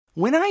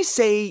When I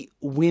say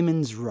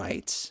women's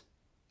rights,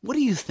 what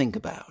do you think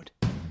about?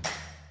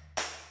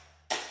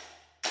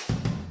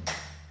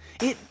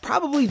 It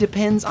probably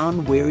depends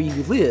on where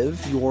you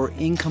live, your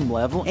income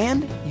level,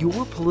 and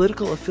your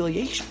political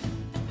affiliation.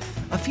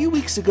 A few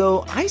weeks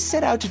ago, I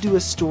set out to do a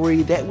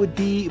story that would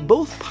be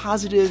both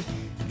positive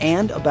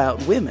and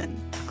about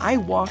women. I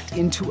walked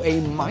into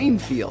a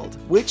minefield,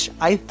 which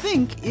I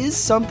think is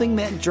something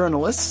that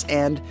journalists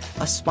and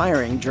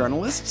aspiring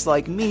journalists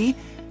like me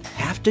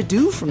have to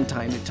do from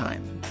time to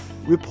time.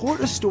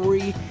 Report a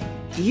story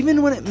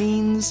even when it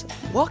means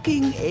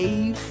walking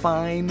a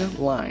fine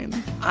line.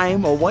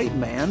 I'm a white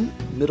man,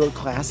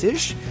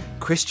 middle-class-ish,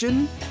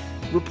 Christian,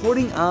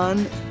 reporting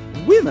on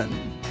women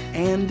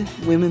and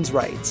women's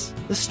rights.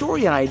 The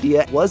story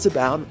idea was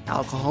about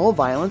alcohol,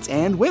 violence,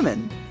 and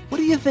women. What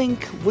do you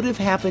think would have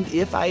happened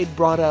if I'd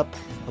brought up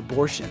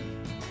abortion?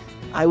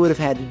 I would have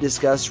had to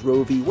discuss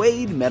Roe v.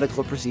 Wade,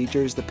 medical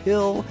procedures, the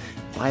pill,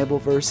 Bible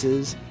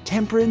verses,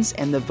 temperance,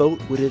 and the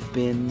vote would have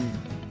been,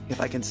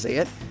 if I can say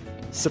it,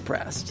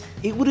 suppressed.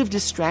 It would have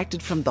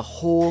distracted from the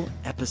whole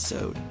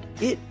episode.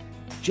 It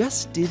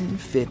just didn't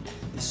fit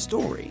the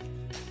story.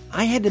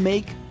 I had to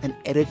make an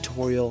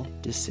editorial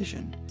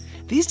decision.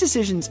 These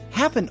decisions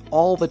happen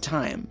all the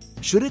time.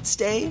 Should it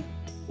stay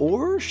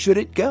or should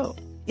it go?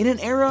 In an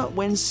era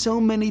when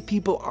so many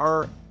people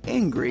are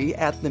angry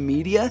at the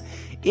media,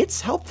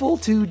 it's helpful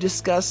to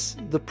discuss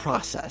the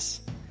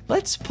process.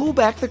 Let's pull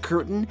back the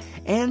curtain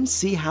and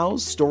see how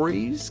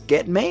stories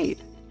get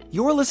made.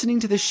 You're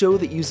listening to the show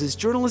that uses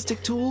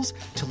journalistic tools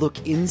to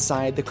look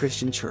inside the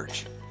Christian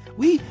church.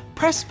 We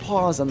press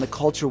pause on the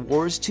culture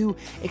wars to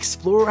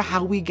explore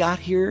how we got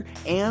here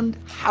and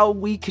how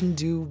we can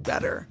do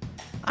better.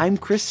 I'm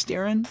Chris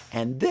Staron,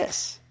 and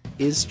this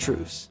is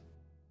Truce.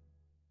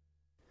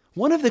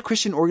 One of the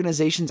Christian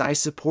organizations I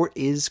support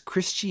is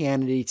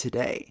Christianity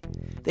Today.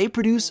 They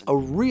produce a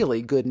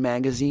really good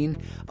magazine,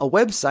 a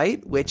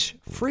website which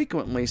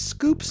frequently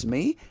scoops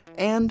me,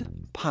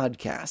 and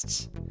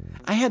podcasts.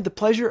 I had the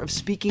pleasure of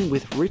speaking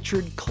with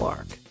Richard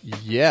Clark.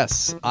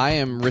 Yes, I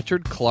am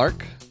Richard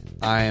Clark.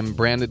 I am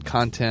branded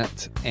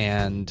content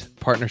and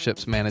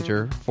partnerships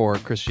manager for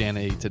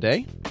Christianity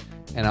Today,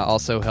 and I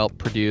also help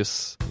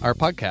produce our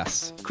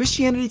podcasts.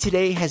 Christianity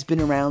Today has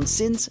been around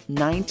since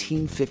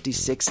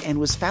 1956 and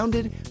was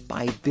founded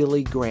by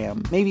Billy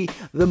Graham, maybe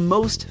the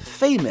most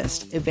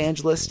famous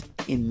evangelist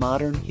in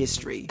modern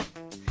history.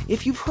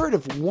 If you've heard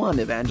of one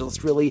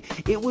evangelist, really,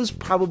 it was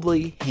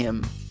probably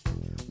him.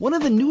 One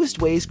of the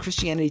newest ways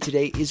Christianity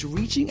Today is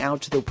reaching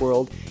out to the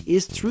world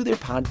is through their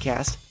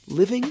podcast,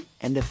 Living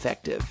and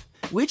Effective,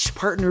 which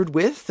partnered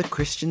with the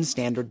Christian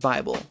Standard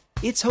Bible.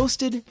 It's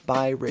hosted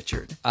by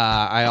Richard.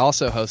 I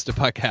also host a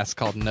podcast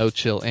called No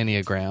Chill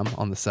Enneagram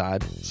on the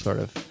side, sort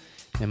of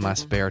in my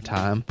spare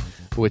time,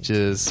 which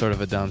is sort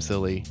of a dumb,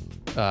 silly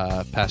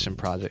passion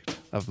project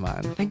of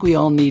mine. I think we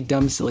all need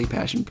dumb, silly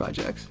passion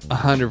projects.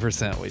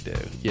 100% we do,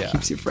 yeah.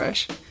 Keeps you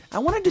fresh. I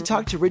wanted to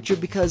talk to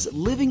Richard because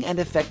Living and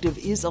Effective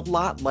is a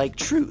lot like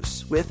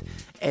Truce, with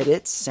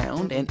edits,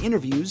 sound, and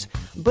interviews,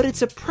 but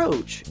its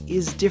approach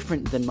is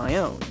different than my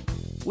own,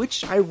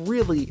 which I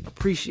really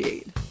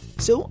appreciate.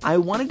 So I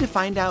wanted to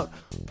find out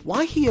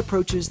why he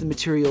approaches the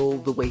material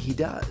the way he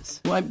does.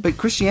 But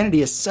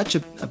Christianity is such a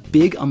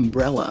big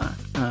umbrella,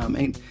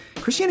 and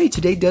Christianity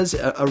Today does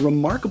a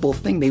remarkable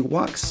thing. They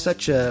walk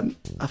such a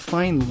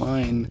fine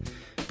line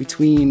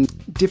between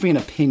different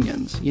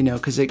opinions,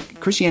 because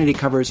Christianity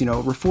covers,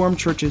 Reformed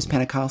churches,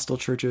 Pentecostal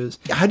churches.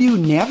 How do you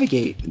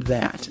navigate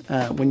that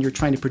when you're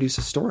trying to produce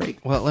a story?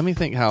 Well, let me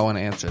think how I want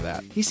to answer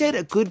that. He said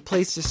a good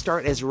place to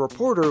start as a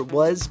reporter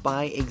was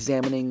by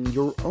examining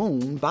your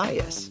own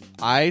bias.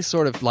 I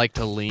sort of like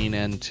to lean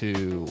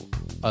into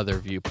other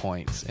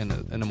viewpoints in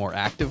a more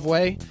active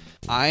way.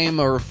 I am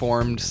a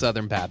Reformed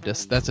Southern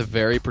Baptist. That's a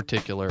very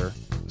particular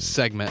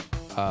segment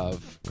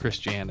of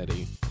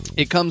Christianity.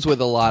 It comes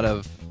with a lot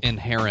of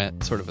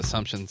inherent sort of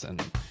assumptions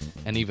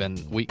and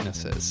even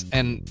weaknesses.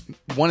 And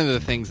one of the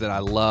things that I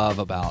love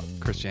about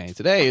Christianity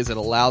Today is it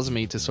allows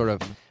me to sort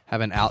of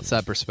have an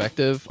outside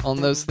perspective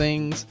on those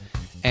things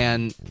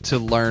and to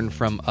learn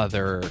from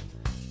other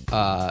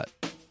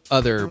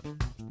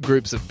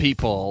groups of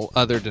people,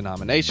 other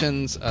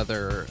denominations,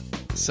 other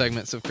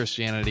segments of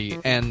Christianity,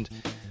 and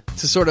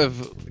to sort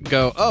of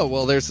go, oh,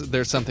 well,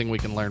 there's something we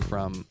can learn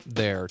from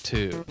there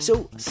too.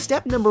 So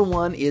step number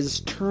one is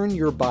turn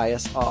your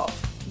bias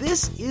off.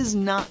 This is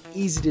not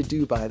easy to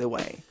do, by the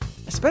way,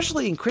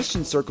 especially in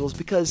Christian circles,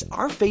 because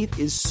our faith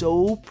is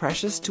so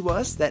precious to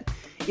us that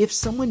if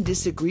someone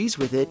disagrees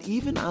with it,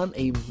 even on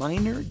a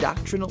minor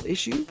doctrinal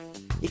issue,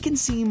 it can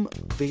seem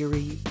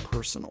very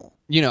personal.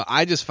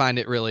 I just find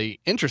it really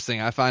interesting.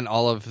 I find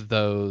all of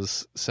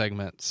those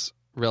segments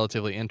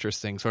relatively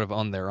interesting, sort of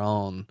on their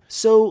own.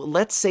 So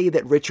let's say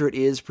that Richard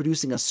is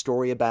producing a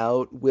story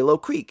about Willow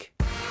Creek.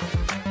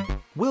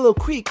 Willow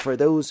Creek, for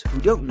those who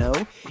don't know,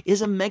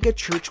 is a mega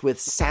church with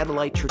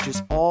satellite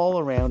churches all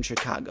around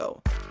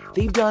Chicago.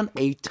 They've done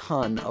a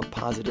ton of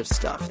positive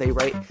stuff. They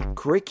write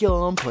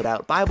curriculum, put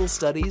out Bible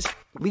studies.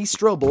 Lee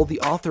Strobel,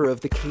 the author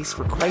of the Case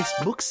for Christ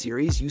book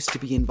series, used to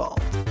be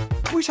involved.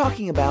 We're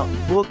talking about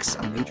books,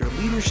 a major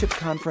leadership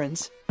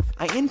conference.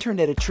 I interned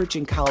at a church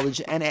in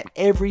college, and at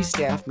every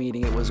staff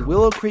meeting it was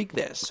Willow Creek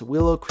this,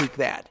 Willow Creek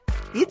that.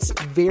 It's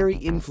very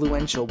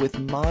influential with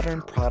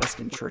modern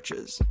Protestant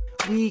churches.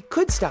 We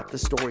could stop the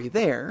story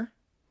there,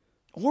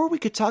 or we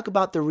could talk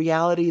about the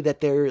reality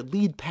that their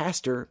lead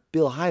pastor,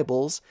 Bill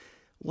Hybels,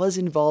 was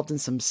involved in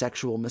some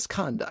sexual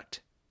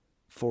misconduct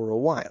for a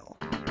while.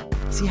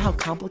 See how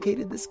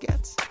complicated this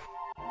gets?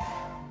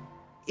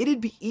 It'd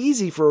be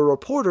easy for a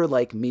reporter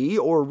like me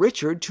or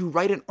Richard to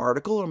write an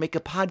article or make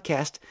a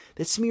podcast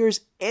that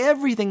smears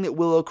everything that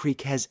Willow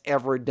Creek has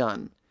ever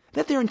done,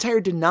 that their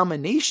entire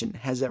denomination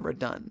has ever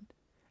done.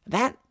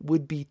 That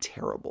would be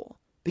terrible,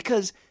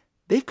 because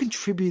they've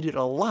contributed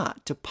a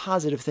lot to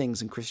positive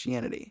things in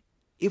Christianity.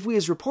 If we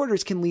as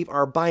reporters can leave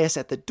our bias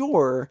at the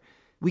door,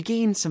 we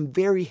gain some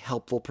very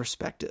helpful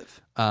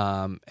perspective.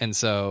 And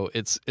so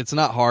it's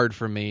not hard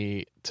for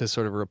me to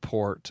sort of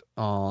report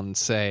on,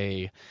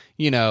 say,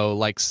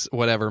 like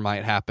whatever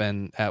might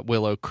happen at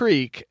Willow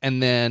Creek,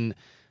 and then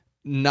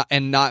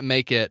not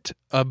make it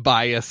a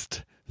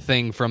biased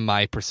thing from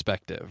my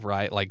perspective,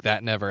 right? Like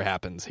that never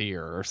happens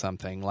here or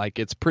something. Like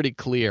it's pretty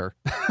clear.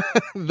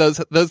 Those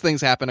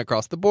things happen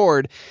across the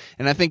board.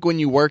 And I think when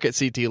you work at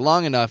CT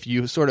long enough,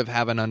 you sort of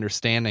have an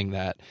understanding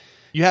that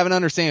you have an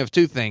understanding of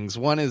two things.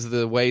 One is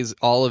the ways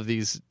all of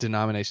these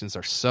denominations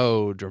are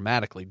so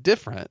dramatically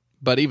different,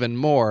 but even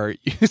more,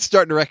 you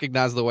start to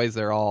recognize the ways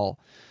they're all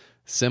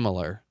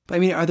similar. But I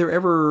mean, are there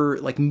ever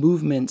like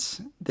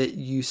movements that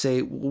you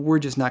say, well, we're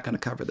just not going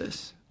to cover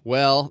this?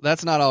 Well,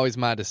 that's not always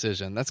my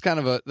decision. That's kind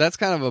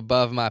of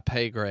above my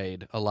pay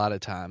grade a lot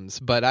of times.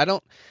 But I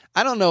don't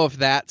know if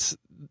that's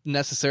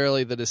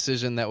necessarily the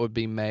decision that would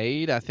be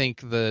made. I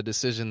think the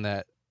decision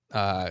that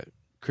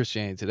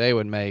Christianity Today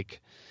would make,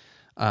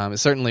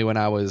 certainly when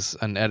I was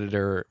an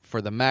editor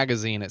for the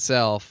magazine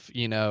itself,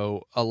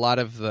 a lot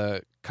of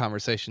the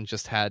conversation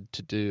just had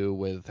to do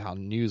with how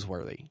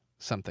newsworthy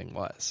something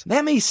was.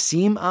 That may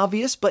seem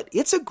obvious, but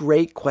it's a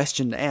great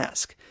question to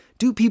ask.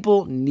 Do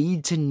people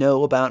need to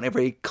know about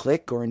every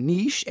clique or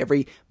niche,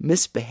 every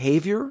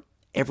misbehavior,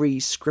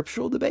 every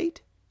scriptural debate?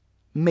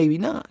 Maybe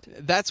not.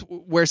 That's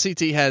where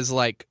CT has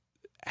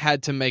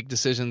had to make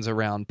decisions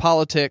around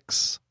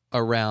politics,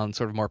 around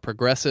sort of more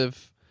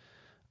progressive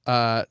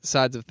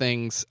sides of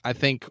things. I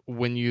think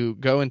when you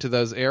go into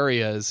those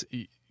areas,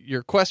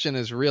 your question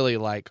is really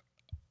like,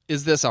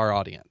 is this our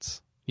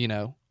audience?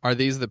 Are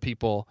these the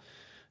people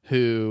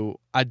who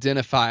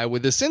identify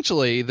with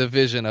essentially the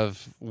vision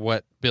of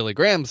what Billy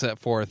Graham set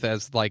forth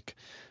as like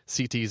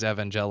CT's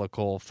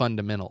evangelical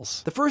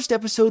fundamentals? The first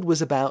episode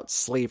was about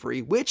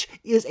slavery, which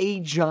is a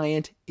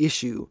giant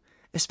issue,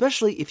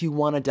 especially if you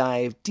want to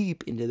dive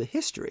deep into the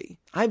history.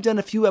 I've done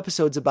a few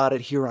episodes about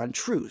it here on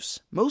Truce,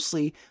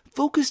 mostly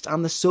focused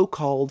on the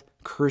so-called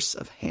Curse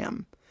of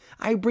Ham.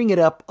 I bring it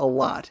up a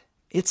lot.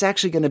 It's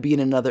actually going to be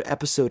in another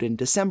episode in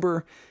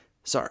December.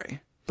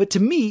 Sorry. But to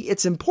me,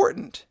 it's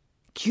important.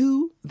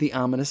 Cue the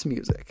ominous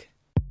music.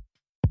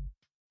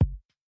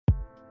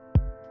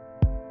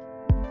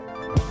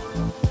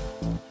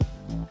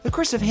 The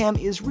Curse of Ham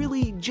is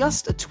really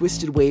just a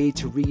twisted way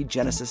to read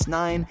Genesis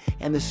 9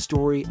 and the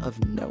story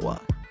of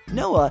Noah.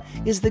 Noah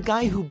is the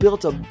guy who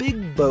built a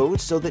big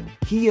boat so that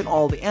he and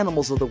all the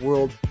animals of the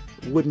world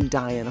wouldn't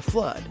die in a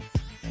flood.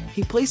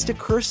 He placed a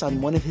curse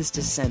on one of his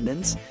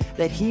descendants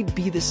that he'd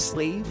be the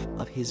slave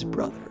of his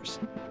brothers.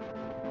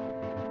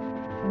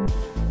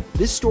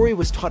 This story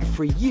was taught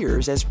for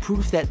years as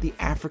proof that the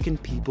African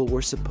people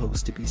were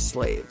supposed to be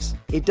slaves.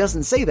 It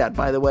doesn't say that,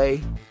 by the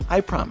way.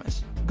 I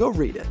promise. Go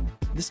read it.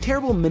 This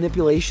terrible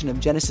manipulation of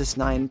Genesis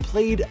 9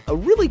 played a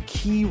really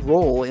key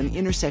role in the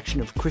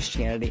intersection of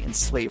Christianity and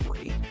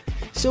slavery.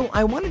 So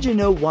I wanted to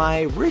know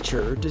why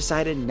Richard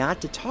decided not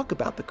to talk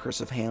about the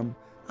Curse of Ham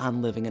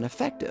on Living and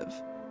Effective.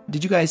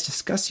 Did you guys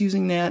discuss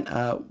using that?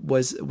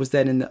 Was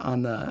that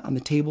on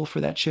the table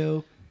for that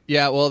show?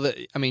 Yeah, well,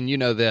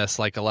 this,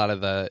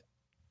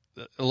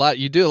 like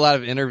you do a lot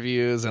of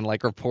interviews and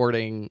like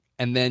reporting,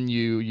 and then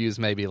you use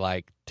maybe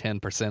like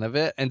 10% of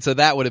it. And so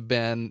that would have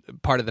been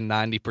part of the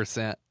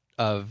 90%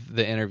 of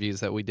the interviews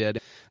that we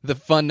did. The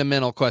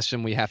fundamental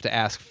question we have to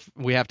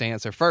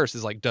answer first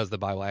is like, does the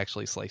Bible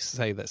actually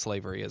say that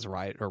slavery is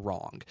right or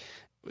wrong?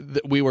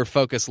 We were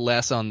focused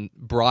less on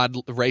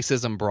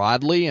racism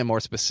broadly and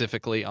more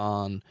specifically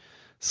on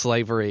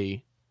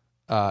slavery,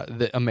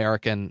 the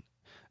American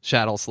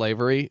chattel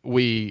slavery.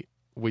 We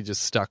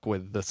just stuck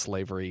with the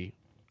slavery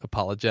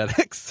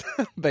apologetics,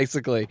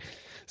 basically.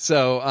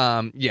 So,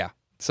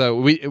 So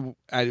we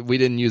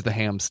didn't use the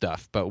ham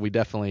stuff, but we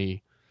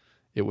definitely,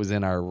 it was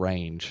in our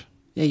range.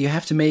 Yeah, you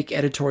have to make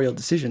editorial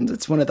decisions.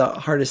 It's one of the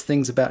hardest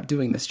things about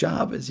doing this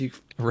job is you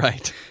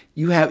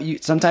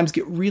sometimes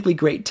get really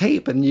great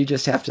tape and you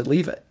just have to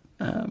leave it.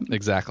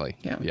 Exactly.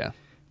 Yeah.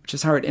 which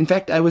is hard. In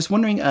fact, I was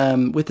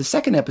wondering with the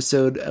second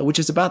episode, which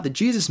is about the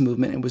Jesus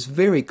movement, it was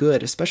very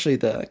good, especially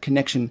the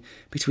connection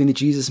between the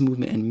Jesus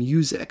movement and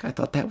music. I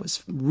thought that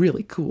was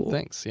really cool.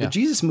 Thanks, yeah. The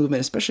Jesus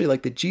movement, especially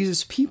like the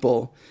Jesus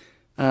people,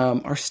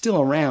 are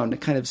still around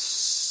and kind of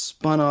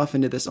spun off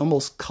into this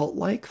almost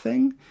cult-like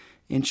thing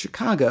in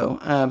Chicago.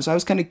 So I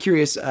was kind of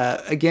curious,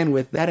 again,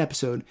 with that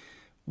episode,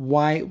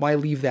 why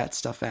leave that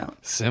stuff out?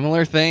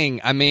 Similar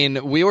thing. I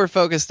mean, we were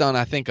focused on,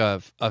 I think,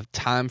 of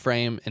time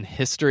frame and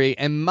history,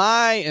 and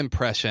my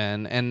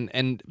impression,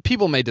 and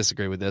people may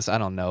disagree with this, I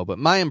don't know, but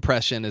my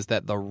impression is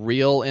that the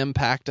real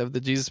impact of the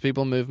Jesus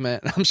People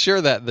movement, I'm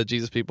sure that the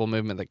Jesus People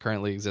movement that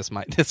currently exists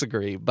might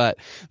disagree, but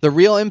the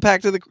real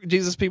impact of the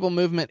Jesus People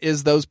movement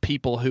is those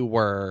people who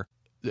were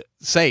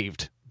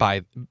saved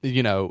by,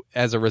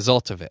 as a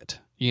result of it,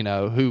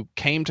 who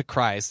came to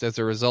Christ as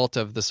a result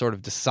of the sort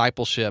of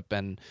discipleship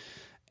and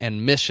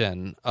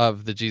mission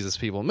of the Jesus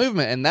People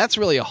movement. And that's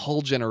really a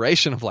whole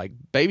generation of like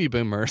baby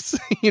boomers,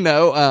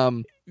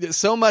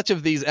 so much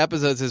of these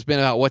episodes has been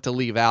about what to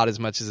leave out as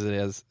much as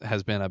it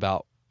has been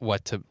about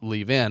what to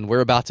leave in.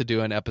 We're about to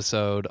do an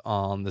episode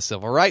on the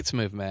civil rights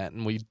movement,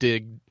 and we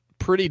dig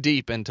pretty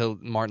deep into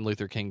Martin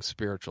Luther King's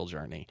spiritual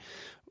journey.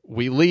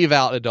 We leave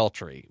out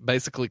adultery,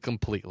 basically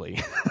completely.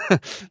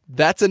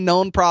 That's a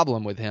known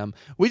problem with him.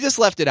 We just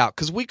left it out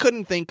because we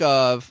couldn't think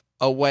of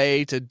a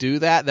way to do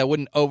that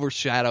wouldn't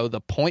overshadow the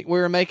point we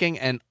were making,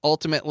 and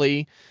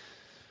ultimately,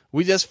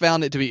 we just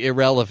found it to be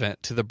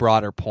irrelevant to the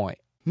broader point.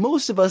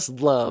 Most of us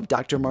love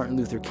Dr. Martin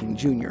Luther King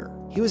Jr.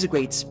 He was a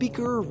great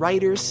speaker,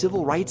 writer,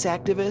 civil rights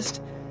activist,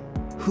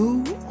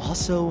 who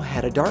also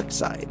had a dark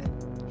side.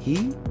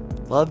 He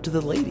loved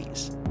the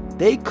ladies.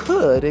 They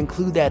could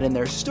include that in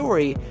their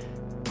story,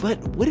 but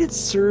would it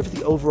serve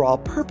the overall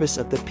purpose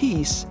of the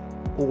piece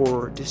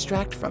or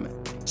distract from it?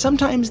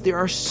 Sometimes there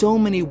are so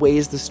many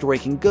ways the story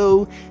can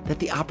go that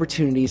the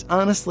opportunities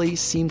honestly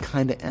seem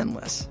kinda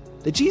endless.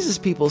 The Jesus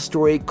People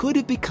story could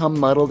have become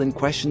muddled in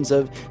questions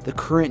of the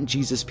current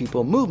Jesus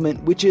People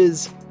movement, which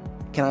is,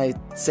 can I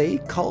say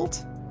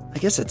cult? I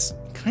guess it's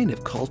kind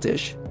of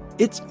cultish.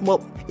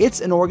 It's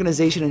an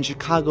organization in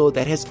Chicago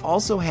that has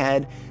also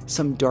had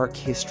some dark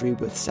history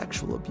with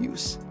sexual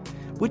abuse,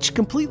 which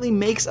completely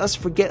makes us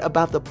forget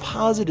about the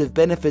positive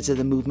benefits of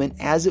the movement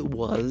as it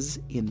was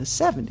in the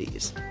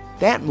 70s.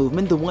 That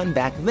movement, the one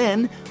back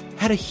then,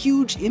 had a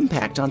huge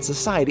impact on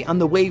society, on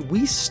the way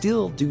we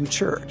still do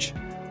church.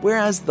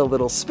 Whereas the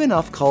little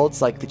spin-off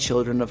cults like the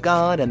Children of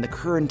God and the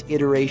current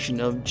iteration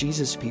of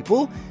Jesus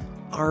People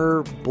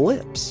are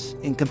blips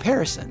in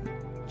comparison.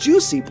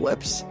 Juicy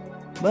blips,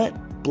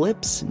 but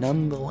blips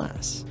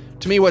nonetheless.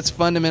 To me, what's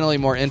fundamentally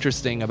more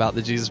interesting about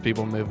the Jesus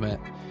People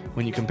movement,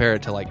 when you compare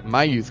it to like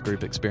my youth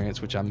group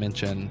experience, which I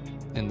mentioned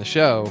in the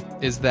show,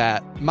 is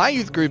that my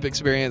youth group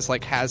experience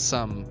like has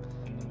some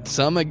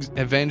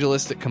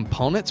evangelistic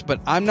components, but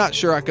I'm not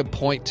sure I could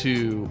point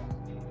to,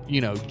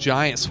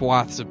 giant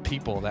swaths of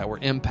people that were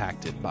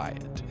impacted by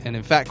it. And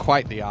in fact,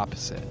 quite the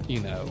opposite.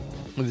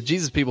 With the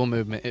Jesus People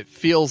movement, it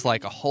feels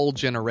like a whole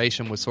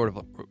generation was sort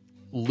of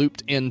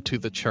looped into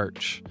the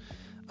church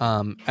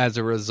as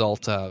a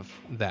result of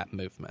that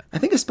movement. I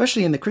think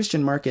especially in the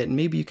Christian market, and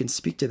maybe you can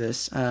speak to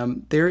this,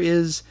 there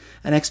is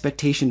an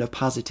expectation of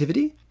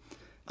positivity.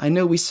 I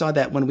know we saw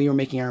that when we were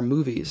making our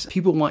movies.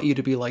 People want you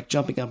to be like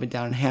jumping up and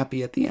down and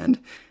happy at the end.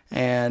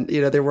 And,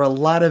 there were a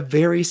lot of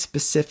very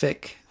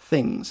specific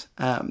things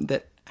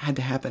that had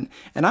to happen.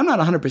 And I'm not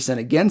 100%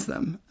 against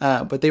them,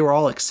 but they were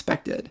all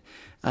expected.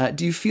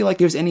 Do you feel like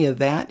there's any of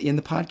that in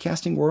the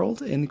podcasting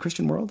world, in the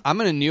Christian world? I'm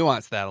going to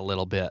nuance that a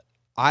little bit.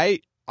 I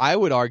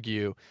would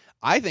argue,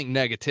 I think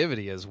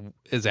negativity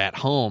is at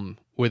home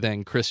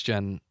within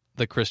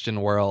the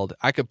Christian world.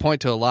 I could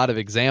point to a lot of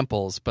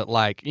examples, but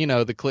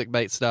the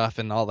clickbait stuff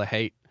and all the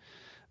hate,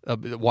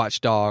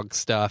 watchdog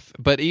stuff.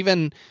 But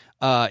even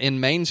in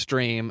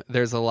mainstream,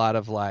 there's a lot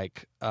of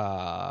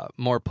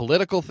more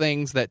political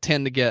things that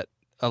tend to get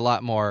a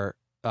lot more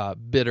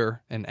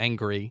bitter and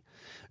angry.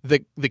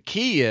 The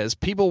key is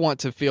people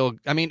want to feel,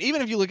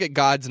 even if you look at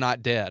God's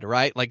Not Dead,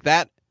 right? Like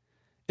that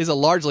is a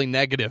largely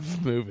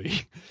negative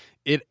movie.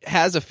 It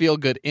has a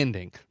feel-good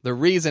ending. The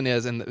reason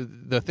is, and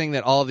the thing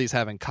that all of these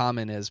have in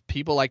common is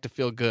people like to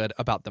feel good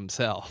about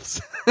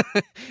themselves,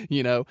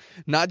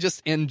 not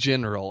just in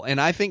general.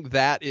 And I think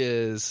that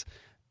is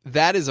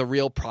a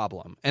real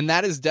problem. And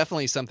that is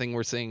definitely something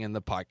we're seeing in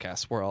the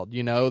podcast world.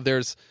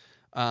 There's,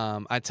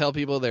 I tell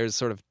people there's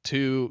sort of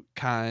two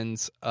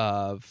kinds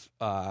of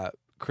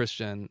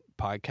Christian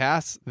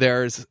podcasts.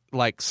 There's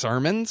like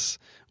sermons,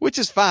 which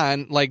is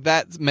fine. Like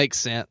that makes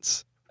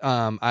sense.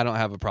 I don't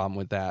have a problem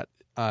with that.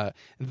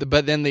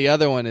 But then the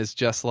other one is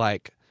just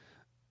like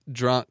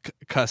drunk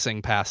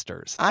cussing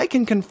pastors. I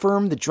can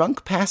confirm the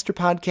Drunk Pastor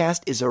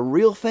podcast is a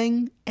real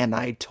thing, and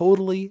I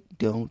totally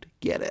don't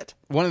get it.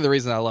 One of the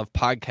reasons I love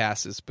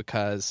podcasts is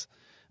because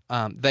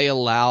they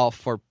allow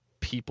for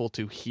people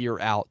to hear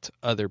out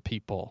other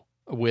people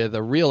with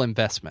a real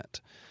investment.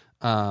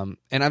 And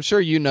I'm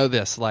sure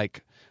this,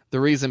 like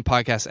the reason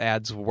podcast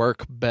ads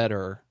work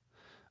better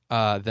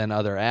than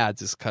other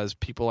ads is because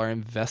people are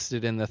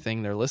invested in the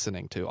thing they're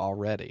listening to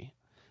already.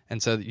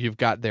 And so you've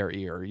got their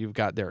ear, you've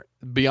got their,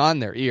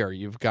 beyond their ear,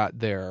 you've got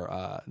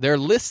their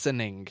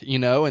listening,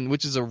 and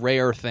which is a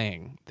rare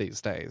thing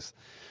these days.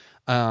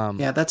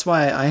 Yeah, that's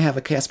why I have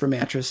a Casper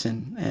mattress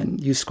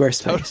and use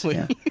Squarespace. Totally.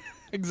 Yeah.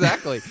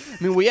 Exactly.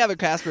 I mean, we have a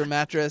Casper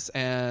mattress,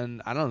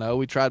 and I don't know,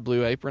 we tried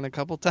Blue Apron a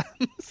couple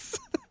times.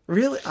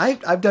 Really?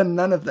 I've done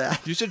none of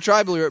that. You should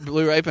try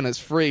Blue Apron. It's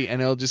free, and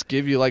it'll just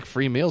give you like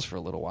free meals for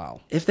a little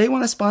while. If they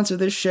want to sponsor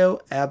this show,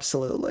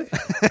 absolutely.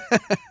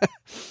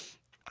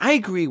 I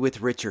agree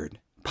with Richard.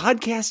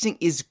 Podcasting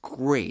is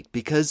great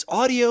because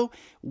audio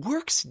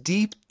works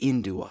deep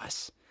into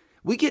us.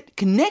 We get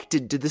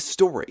connected to the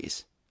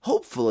stories.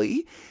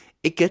 Hopefully,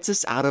 it gets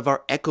us out of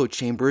our echo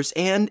chambers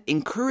and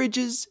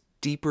encourages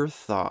deeper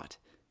thought.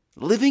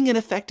 Living and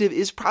Effective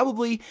is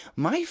probably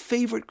my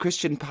favorite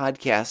Christian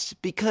podcast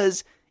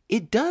because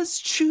it does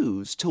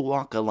choose to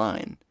walk a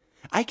line.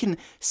 I can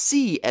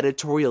see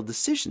editorial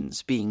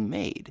decisions being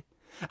made.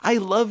 I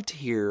love to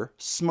hear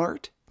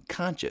smart,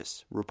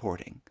 conscious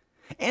reporting.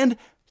 And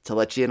to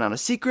let you in on a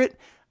secret,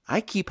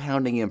 I keep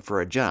hounding him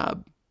for a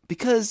job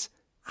because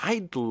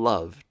I'd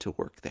love to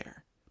work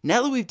there.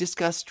 Now that we've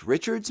discussed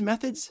Richard's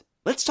methods,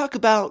 let's talk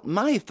about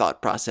my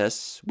thought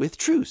process with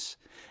truce,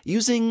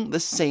 using the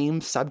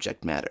same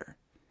subject matter.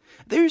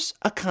 There's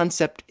a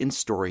concept in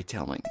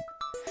storytelling,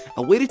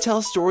 a way to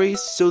tell stories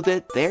so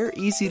that they're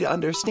easy to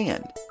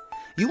understand.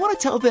 You want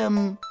to tell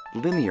them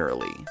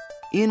linearly,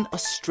 in a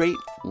straight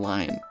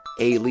line.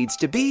 A leads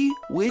to B,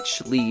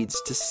 which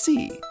leads to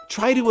C.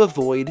 Try to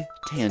avoid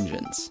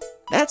tangents.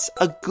 That's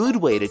a good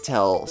way to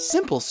tell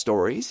simple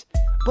stories,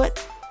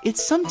 but it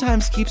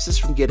sometimes keeps us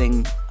from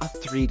getting a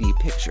 3D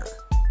picture.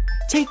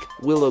 Take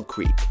Willow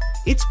Creek.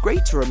 It's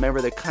great to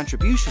remember their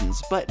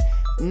contributions, but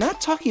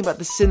not talking about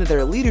the sin of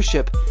their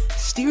leadership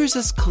steers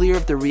us clear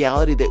of the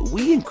reality that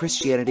we in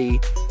Christianity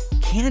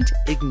can't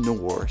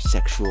ignore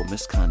sexual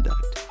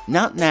misconduct.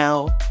 Not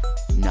now,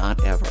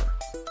 not ever.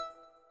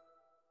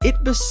 It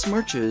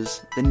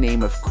besmirches the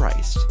name of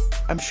Christ.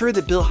 I'm sure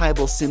that Bill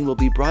Hybels' sin will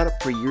be brought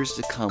up for years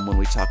to come when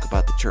we talk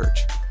about the church.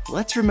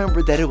 Let's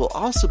remember that it will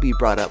also be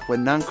brought up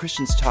when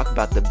non-Christians talk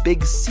about the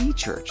Big C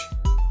church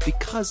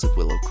because of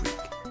Willow Creek,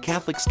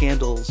 Catholic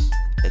scandals,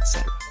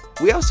 etc.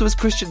 We also as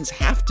Christians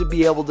have to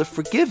be able to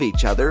forgive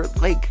each other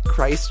like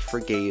Christ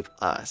forgave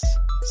us.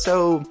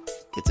 So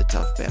it's a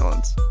tough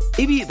balance.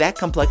 Maybe that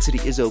complexity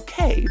is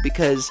okay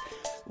because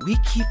we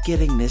keep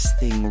getting this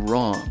thing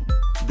wrong.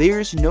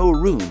 There's no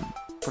room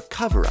for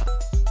cover-up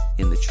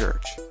in the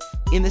church,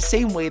 in the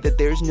same way that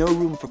there's no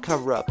room for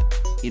cover-up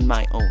in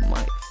my own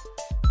life.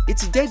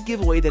 It's a dead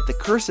giveaway that the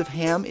curse of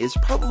Ham is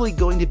probably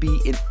going to be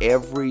in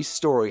every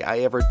story I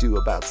ever do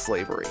about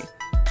slavery.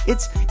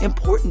 It's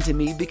important to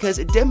me because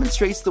it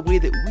demonstrates the way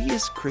that we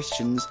as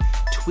Christians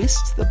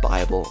twist the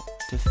Bible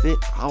to fit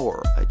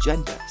our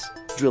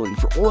agendas. Drilling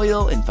for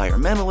oil,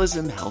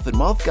 environmentalism, health and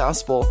wealth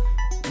gospel,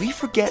 we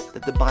forget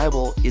that the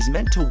Bible is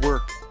meant to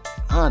work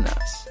on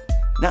us,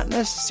 not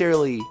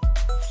necessarily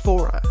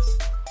for us.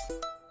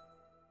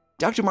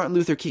 Dr. Martin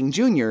Luther King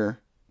Jr.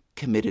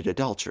 committed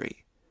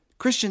adultery.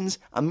 Christians,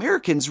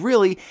 Americans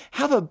really,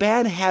 have a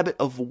bad habit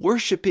of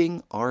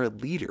worshiping our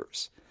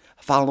leaders,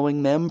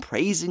 following them,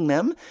 praising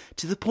them,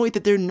 to the point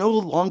that they're no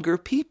longer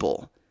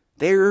people.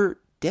 They're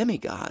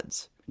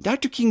demigods.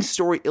 Dr. King's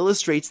story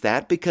illustrates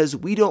that because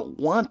we don't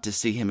want to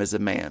see him as a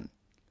man,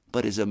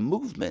 but as a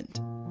movement.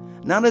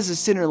 Not as a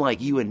sinner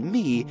like you and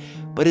me,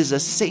 but as a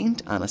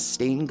saint on a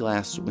stained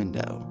glass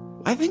window.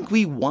 I think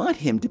we want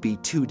him to be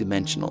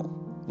two-dimensional.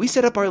 We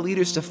set up our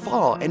leaders to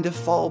fall, and to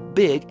fall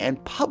big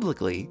and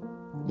publicly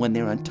when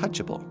they're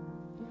untouchable.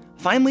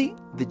 Finally,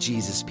 the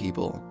Jesus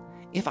people.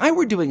 If I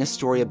were doing a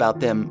story about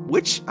them,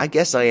 which I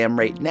guess I am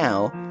right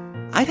now,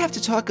 I'd have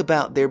to talk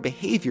about their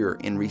behavior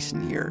in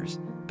recent years.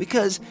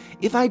 Because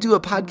if I do a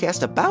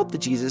podcast about the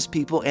Jesus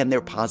people and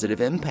their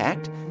positive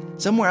impact,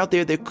 somewhere out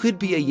there could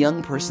be a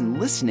young person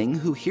listening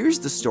who hears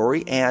the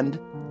story and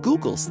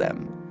Googles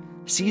them,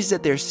 sees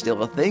that they're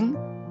still a thing,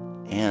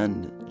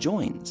 and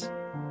joins.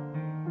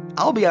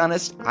 I'll be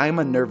honest, I'm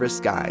a nervous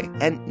guy,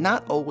 and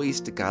not always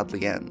to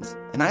godly ends.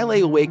 And I lay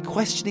awake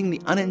questioning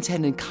the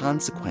unintended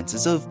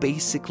consequences of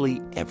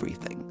basically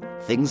everything.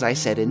 Things I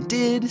said and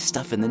did,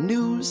 stuff in the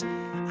news.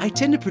 I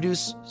tend to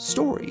produce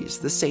stories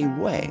the same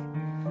way.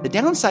 The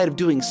downside of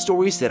doing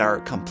stories that are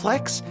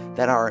complex,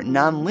 that are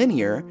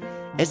non-linear,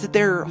 is that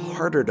they're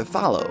harder to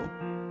follow.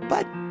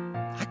 But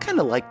I kind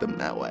of like them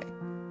that way.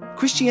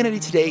 Christianity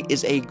Today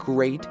is a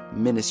great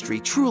ministry,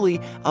 truly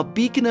a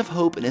beacon of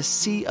hope in a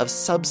sea of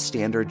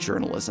substandard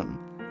journalism.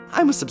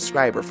 I'm a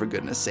subscriber, for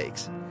goodness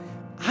sakes.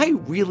 I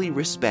really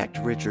respect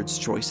Richard's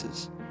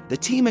choices. The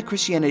team at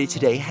Christianity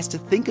Today has to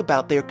think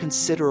about their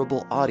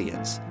considerable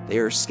audience,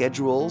 their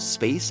schedule,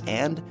 space,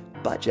 and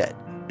budget.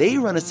 They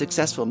run a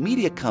successful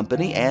media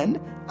company, and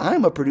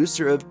I'm a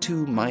producer of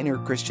 2 minor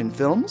Christian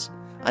films,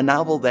 a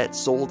novel that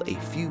sold a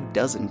few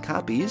dozen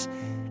copies,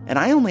 and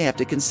I only have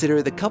to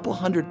consider the couple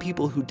hundred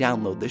people who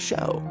download the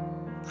show.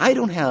 I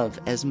don't have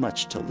as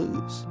much to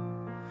lose.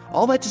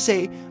 All that to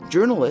say,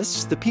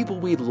 journalists, the people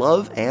we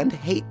love and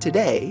hate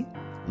today,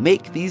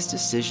 make these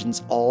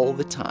decisions all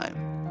the time,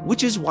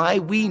 which is why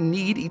we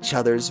need each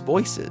other's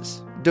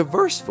voices,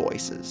 diverse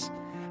voices.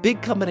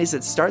 Big companies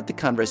that start the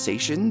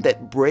conversation,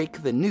 that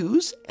break the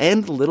news,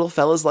 and little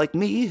fellas like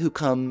me who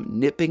come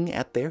nipping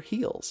at their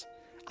heels.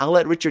 I'll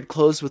let Richard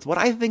close with what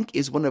I think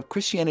is one of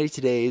Christianity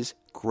Today's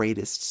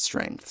greatest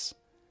strengths.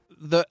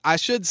 I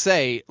should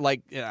say,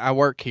 like, I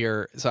work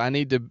here, so I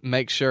need to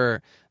make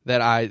sure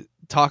that I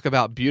talk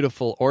about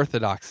beautiful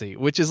orthodoxy,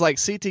 which is like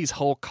CT's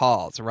whole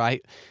cause,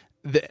 right?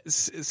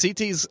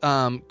 CT's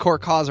core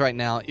cause right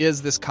now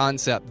is this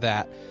concept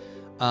that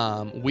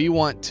we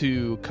want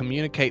to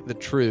communicate the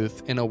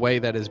truth in a way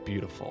that is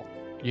beautiful,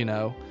 you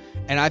know?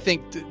 And I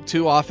think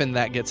too often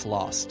that gets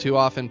lost. Too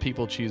often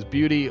people choose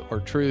beauty or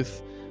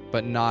truth,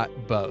 but not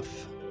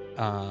both.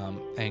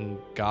 And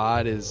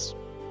God is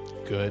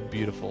good,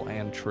 beautiful,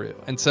 and true.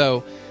 And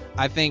so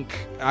I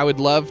think I would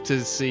love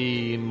to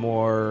see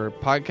more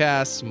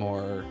podcasts,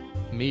 more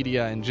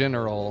media in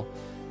general,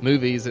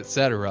 movies,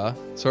 etc.,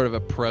 sort of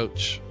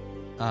approach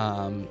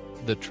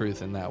the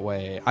truth in that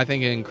way. I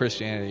think in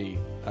Christianity,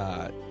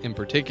 in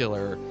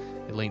particular,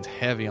 it leans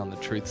heavy on the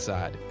truth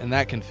side, and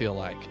that can feel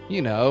like,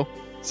 you know,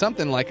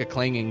 something like a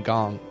clanging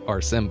gong or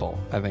cymbal.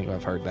 I think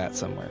I've heard that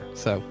somewhere.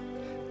 So,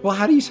 well,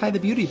 how do you tie the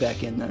beauty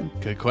back in then?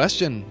 Good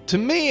question. To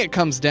me, it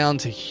comes down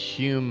to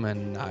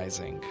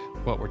humanizing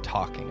what we're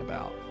talking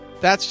about.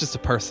 That's just a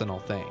personal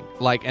thing.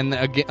 Like, and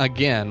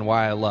again,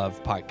 why I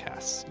love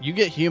podcasts. You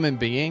get human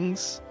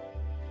beings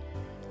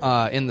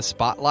in the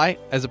spotlight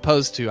as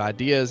opposed to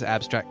ideas,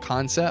 abstract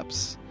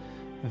concepts,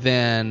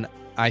 then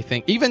I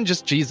think even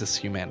just Jesus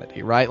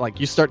humanity, right? Like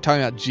you start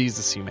talking about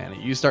Jesus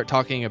humanity. You start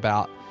talking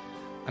about,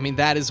 I mean,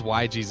 that is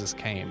why Jesus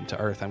came to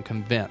earth, I'm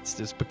convinced,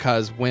 is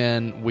because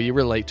when we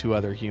relate to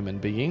other human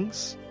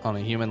beings on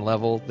a human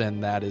level,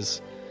 then that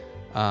is,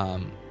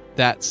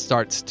 that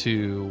starts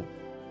to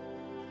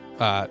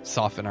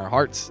soften our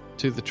hearts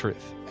to the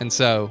truth. And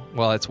so,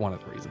 well, that's one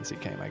of the reasons he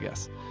came, I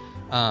guess.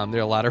 There are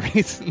a lot of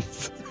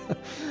reasons.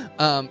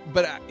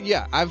 But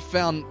yeah, I've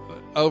found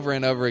over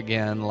and over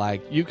again,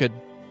 like you could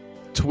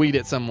tweet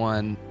at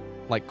someone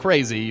like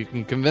crazy. You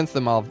can convince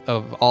them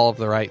of all of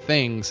the right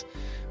things,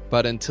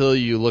 but until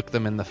you look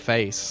them in the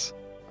face,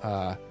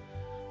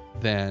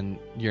 then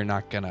you're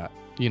not gonna,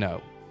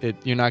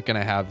 you're not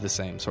gonna have the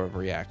same sort of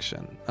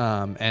reaction.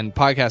 And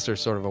podcasts are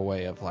sort of a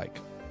way of, like,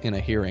 in a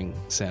hearing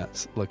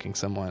sense, looking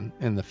someone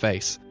in the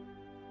face.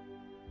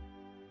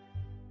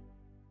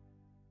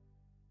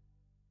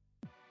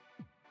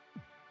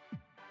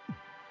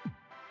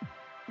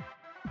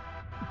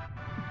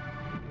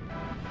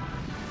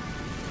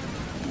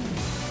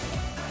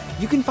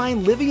 You can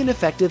find Living and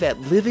Effective at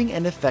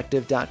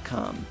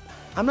livingandeffective.com.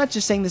 I'm not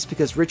just saying this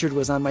because Richard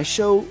was on my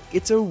show.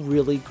 It's a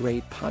really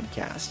great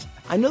podcast.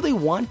 I know they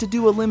want to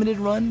do a limited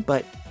run,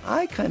 but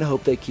I kind of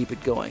hope they keep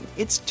it going.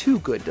 It's too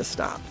good to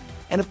stop.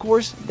 And of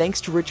course, thanks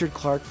to Richard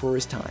Clark for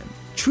his time.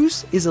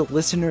 Truce is a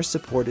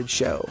listener-supported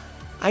show.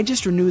 I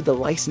just renewed the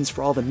license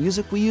for all the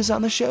music we use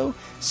on the show,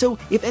 so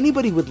if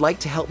anybody would like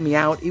to help me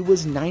out, it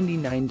was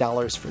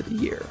 $99 for the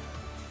year.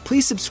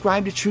 Please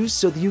subscribe to Truce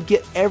so that you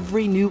get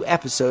every new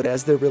episode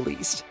as they're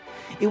released.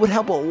 It would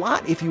help a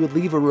lot if you would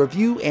leave a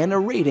review and a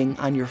rating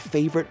on your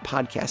favorite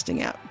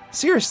podcasting app.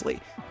 Seriously,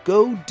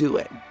 go do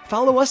it.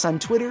 Follow us on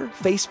Twitter,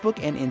 Facebook,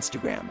 and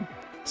Instagram.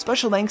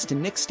 Special thanks to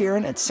Nick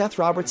Starin and Seth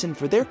Robertson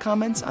for their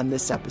comments on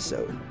this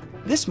episode.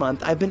 This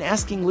month, I've been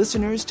asking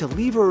listeners to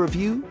leave a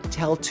review,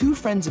 tell 2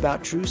 friends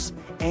about Truce,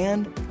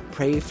 and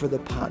pray for the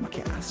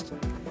podcast.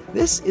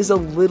 This is a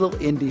little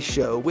indie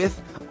show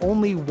with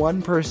only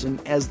one person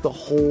as the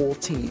whole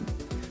team.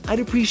 I'd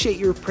appreciate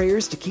your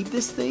prayers to keep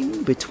this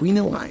thing between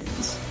the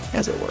lines,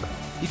 as it were.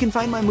 You can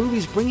find my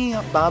movies Bringing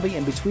Up Bobby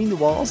and Between the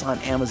Walls on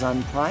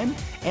Amazon Prime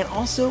and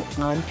also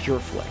on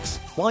PureFlix.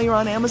 While you're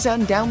on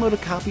Amazon, download a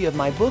copy of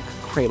my book,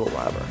 Cradle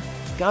Robber.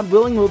 God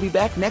willing, we'll be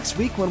back next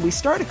week when we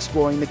start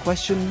exploring the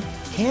question,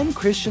 can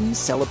Christians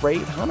celebrate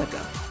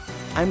Hanukkah?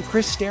 I'm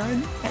Chris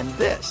Starin, and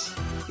this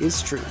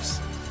is Truce.